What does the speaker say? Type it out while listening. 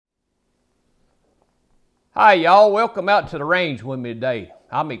Hi y'all, welcome out to the range with me today.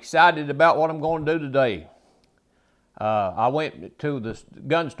 I'm excited about what I'm going to do today. I went to the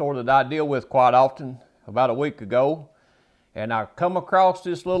gun store that I deal with quite often about a week ago, and I come across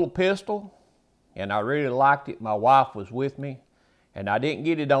this little pistol and I really liked it. My wife was with me and I didn't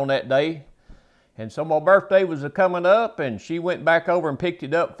get it on that day, and so my birthday was coming up and she went back over and picked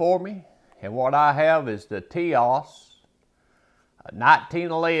it up for me. And what I have is the Tisas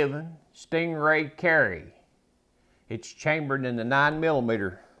 1911 Stingray carry. It's chambered in the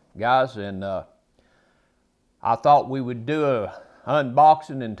 9mm, guys, and I thought we would do a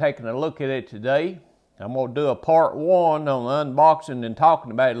unboxing and taking a look at it today. I'm going to do a part 1 on unboxing and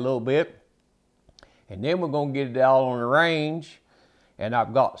talking about it a little bit, and then we're going to get it out on the range. And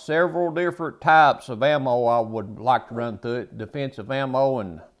I've got several different types of ammo I would like to run through it: defensive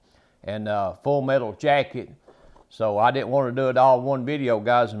ammo and full metal jacket. So I didn't want to do it all in one video,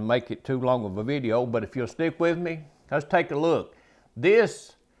 guys, and make it too long of a video. But if you'll stick with me, let's take a look.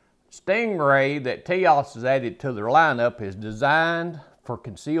 This Stingray that Tisas has added to their lineup is designed for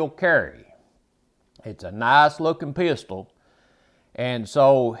concealed carry. It's a nice looking pistol, and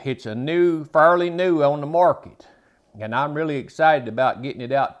so it's fairly new on the market. And I'm really excited about getting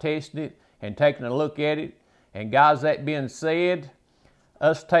it out, testing it, and taking a look at it. And guys, that being said,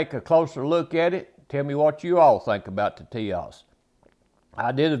 let's take a closer look at it. Tell me what you all think about the Tisas.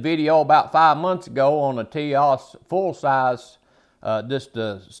 I did a video about 5 months ago on a Tisas full size, just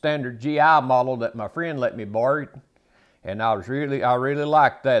the standard GI model that my friend let me borrow, and I really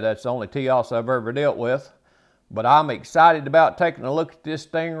liked that. That's the only Tisas I've ever dealt with. But I'm excited about taking a look at this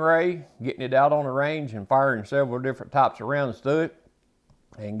Stingray, getting it out on the range and firing several different types of rounds through it.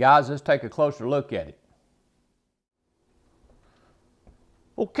 And guys, let's take a closer look at it.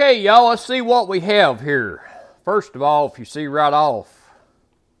 Okay, y'all, let's see what we have here. First of all, if you see right off,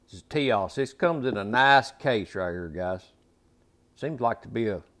 this is Tisas. This comes in a nice case right here, guys. Seems like to be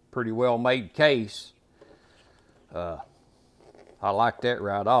a pretty well-made case. I like that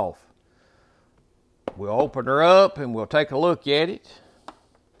right off. We'll open her up and we'll take a look at it.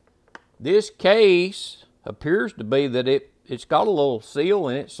 This case appears to be that it's got a little seal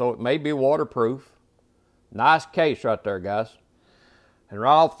in it, so it may be waterproof. Nice case right there, guys. And right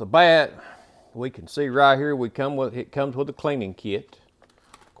off the bat, we can see right here it comes with a cleaning kit.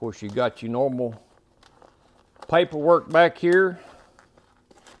 Of course, you got your normal paperwork back here.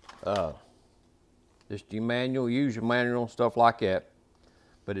 Just your manual, use your manual, stuff like that.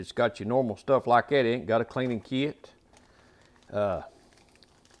 But it's got your normal stuff like that. It ain't got a cleaning kit.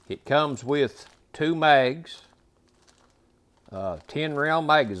 It comes with 2 mags, 10-round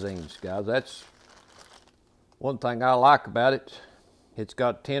magazines, guys. That's one thing I like about it. It's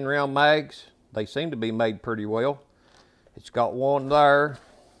got 10-round mags. They seem to be made pretty well. It's got one there.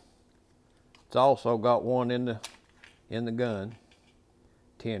 It's also got one in the gun,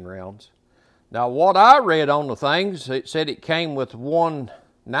 10 rounds. Now, what I read on the things, it said it came with one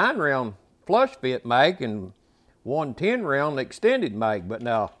 9-round flush fit mag and one 10-round extended mag. But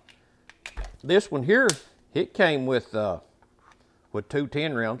now, this one here, it came with 2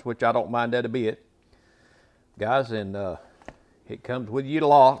 10 rounds, which I don't mind that a bit, guys. And it comes with your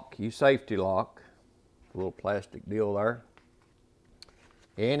lock, your safety lock, a little plastic deal there.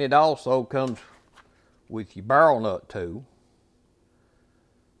 And it also comes with your barrel nut too.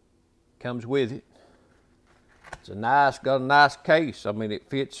 Comes with it. It's got a nice case. I mean, it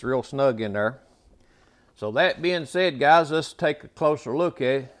fits real snug in there. So that being said, guys, let's take a closer look at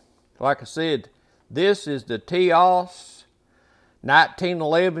it. Like I said, this is the Tisas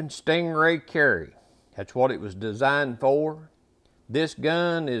 1911 Stingray carry. That's what it was designed for. This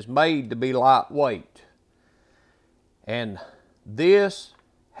gun is made to be lightweight. And this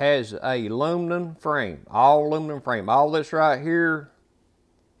has a aluminum frame, all aluminum frame. All this right here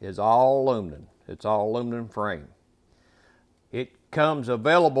is all aluminum. It's all aluminum frame. It comes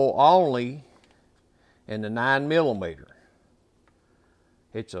available only in the 9mm.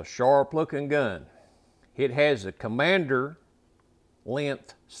 It's a sharp looking gun. It has a commander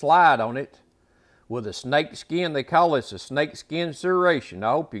length slide on it with a snake skin. They call this a snake skin serration.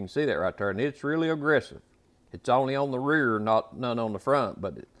 I hope you can see that right there. And it's really aggressive. It's only on the rear, none on the front,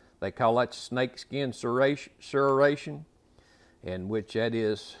 but they call that snake skin serration, and which that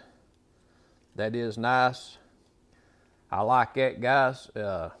is nice. I like that, guys.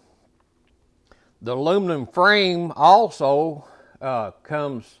 The aluminum frame also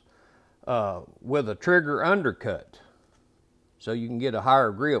comes with a trigger undercut, so you can get a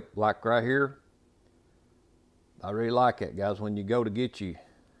higher grip, like right here. I really like that, guys. When you go to get your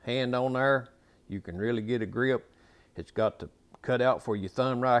hand on there, you can really get a grip. It's got the cut out for your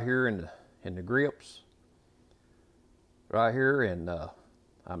thumb right here in the grips. right here, and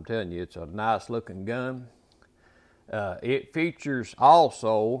I'm telling you, it's a nice looking gun. It features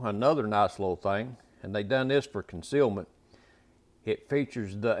also another nice little thing, and they done this for concealment. It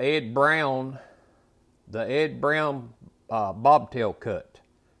features the Ed Brown bobtail cut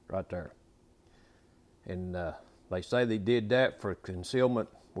right there. And they say they did that for concealment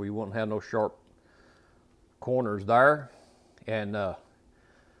where you won't have no sharp corners there. And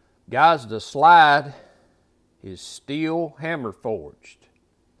guys, the slide is steel hammer forged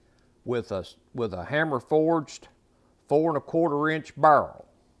with a hammer forged 4 1/4 inch barrel.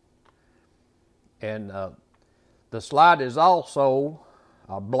 And the slide is also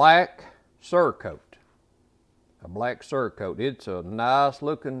a black Cerakote. A black Cerakote. It's a nice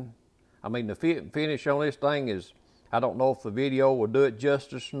looking, I mean, the fit and finish on this thing is, I don't know if the video will do it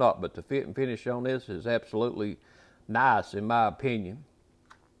justice or not, but the fit and finish on this is absolutely nice in my opinion.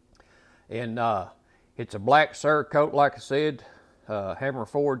 And it's a black Cerakote, like I said, hammer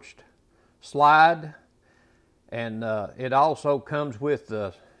forged slide. And it also comes with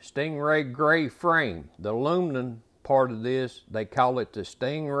the Stingray gray frame. The aluminum part of this, they call it the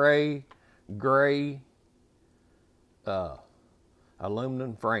Stingray gray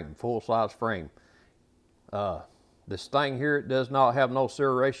aluminum frame, full-size frame. This thing here, it does not have no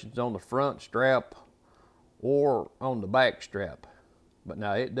serrations on the front strap or on the back strap. But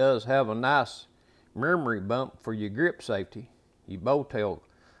now it does have a nice memory bump for your grip safety, your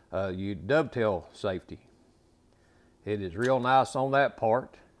your dovetail safety. It is real nice on that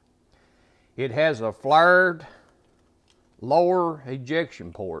part. It has a flared lower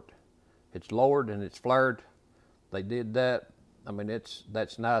ejection port. It's lowered and it's flared. They did that. I mean,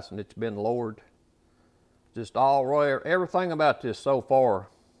 that's nice, and it's been lowered. Just everything about this so far,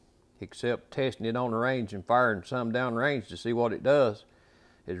 except testing it on the range and firing some down range to see what it does,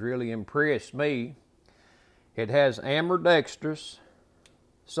 has really impressed me. It has ambidextrous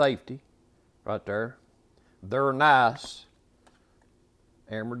safety right there. They're nice,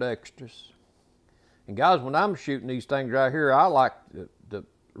 ambidextrous. And guys, when I'm shooting these things right here, I like to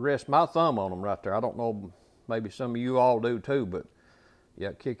rest my thumb on them right there. I don't know, maybe some of you all do too, but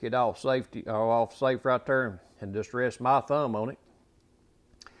yeah, kick it off safe right there and just rest my thumb on it.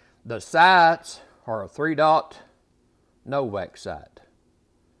 The sights are a 3-dot Novak sight.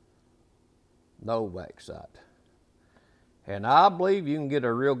 Novak sight. And I believe you can get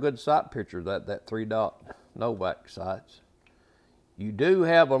a real good sight picture of that 3-dot Novak sights. You do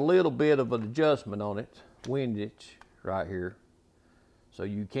have a little bit of an adjustment on it, windage right here. So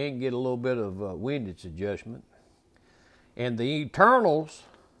you can get a little bit of windage adjustment. And the internals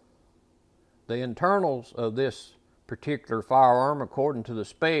of this particular firearm, according to the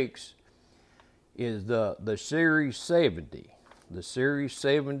specs, is the Series 70. The Series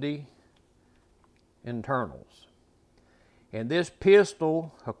 70 internals. And this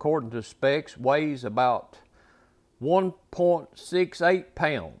pistol, according to specs, weighs about 1.68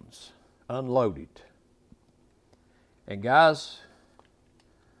 pounds unloaded. And guys,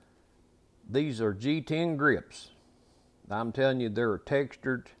 these are G10 grips. I'm telling you, they're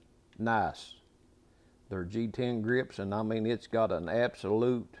textured nice. They're G10 grips, and I mean, it's got an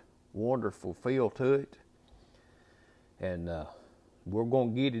absolute wonderful feel to it. And we're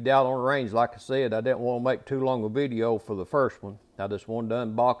going to get it out on the range. Like I said, I didn't want to make too long a video for the first one. I just wanted to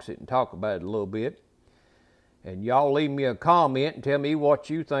unbox it and talk about it a little bit. And y'all leave me a comment and tell me what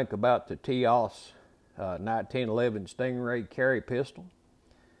you think about the Tisas 1911 Stingray carry pistol.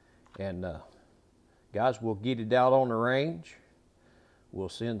 And guys, we'll get it out on the range. We'll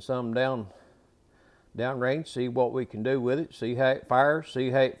send some down range, see what we can do with it, see how it fires, see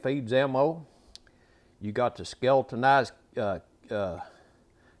how it feeds ammo. You got the skeletonized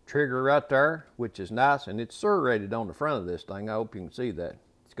trigger right there, which is nice, and it's serrated on the front of this thing. I hope you can see that.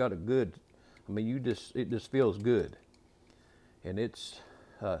 It's got a good, I mean, it just feels good. And it's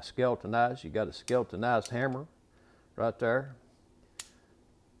skeletonized. You got a skeletonized hammer right there.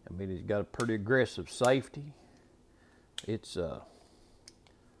 I mean, it's got a pretty aggressive safety. It's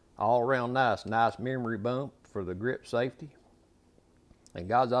all around nice memory bump for the grip safety. And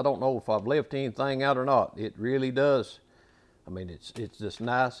guys, I don't know if I've left anything out or not. It really does. I mean, it's just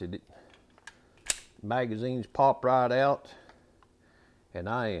nice. Magazines pop right out. And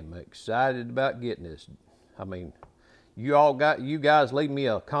I am excited about getting this. I mean, you guys leave me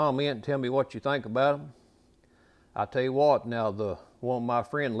a comment and tell me what you think about them. I tell you what, now the one my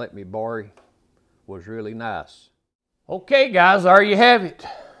friend let me borrow was really nice. Okay guys, there you have it.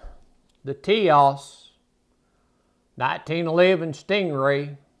 The Tisas 1911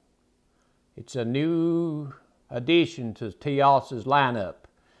 Stingray. It's a new addition to Tisas's lineup,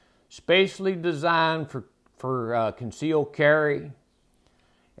 specially designed for concealed carry,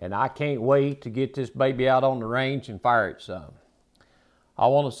 and I can't wait to get this baby out on the range and fire it some. I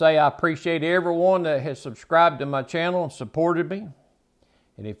want to say I appreciate everyone that has subscribed to my channel and supported me.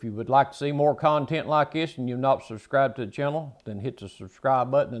 And if you would like to see more content like this and you've not subscribed to the channel, then hit the subscribe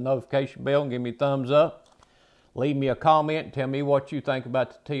button and notification bell and give me a thumbs up. Leave me a comment and tell me what you think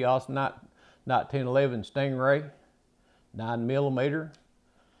about the Tisas 1911 Stingray 9mm.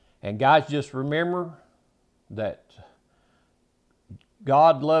 And guys, just remember that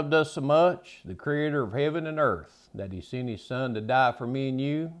God loved us so much, the creator of heaven and earth, that he sent his son to die for me and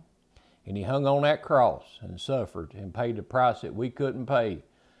you. And he hung on that cross and suffered and paid the price that we couldn't pay,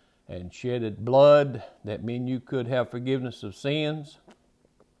 and shedded blood that me and you could have forgiveness of sins.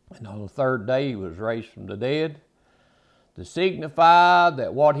 And on the third day he was raised from the dead to signify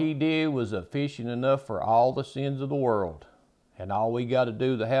that what he did was sufficient enough for all the sins of the world. And all we got to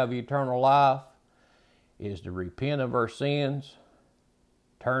do to have eternal life is to repent of our sins,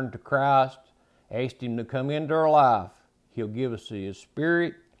 turn to Christ, ask him to come into our life. He'll give us his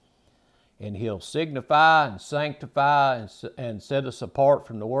Spirit, and he'll signify and sanctify and set us apart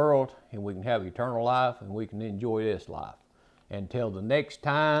from the world, and we can have eternal life and we can enjoy this life. Until the next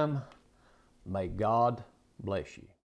time, may God bless you.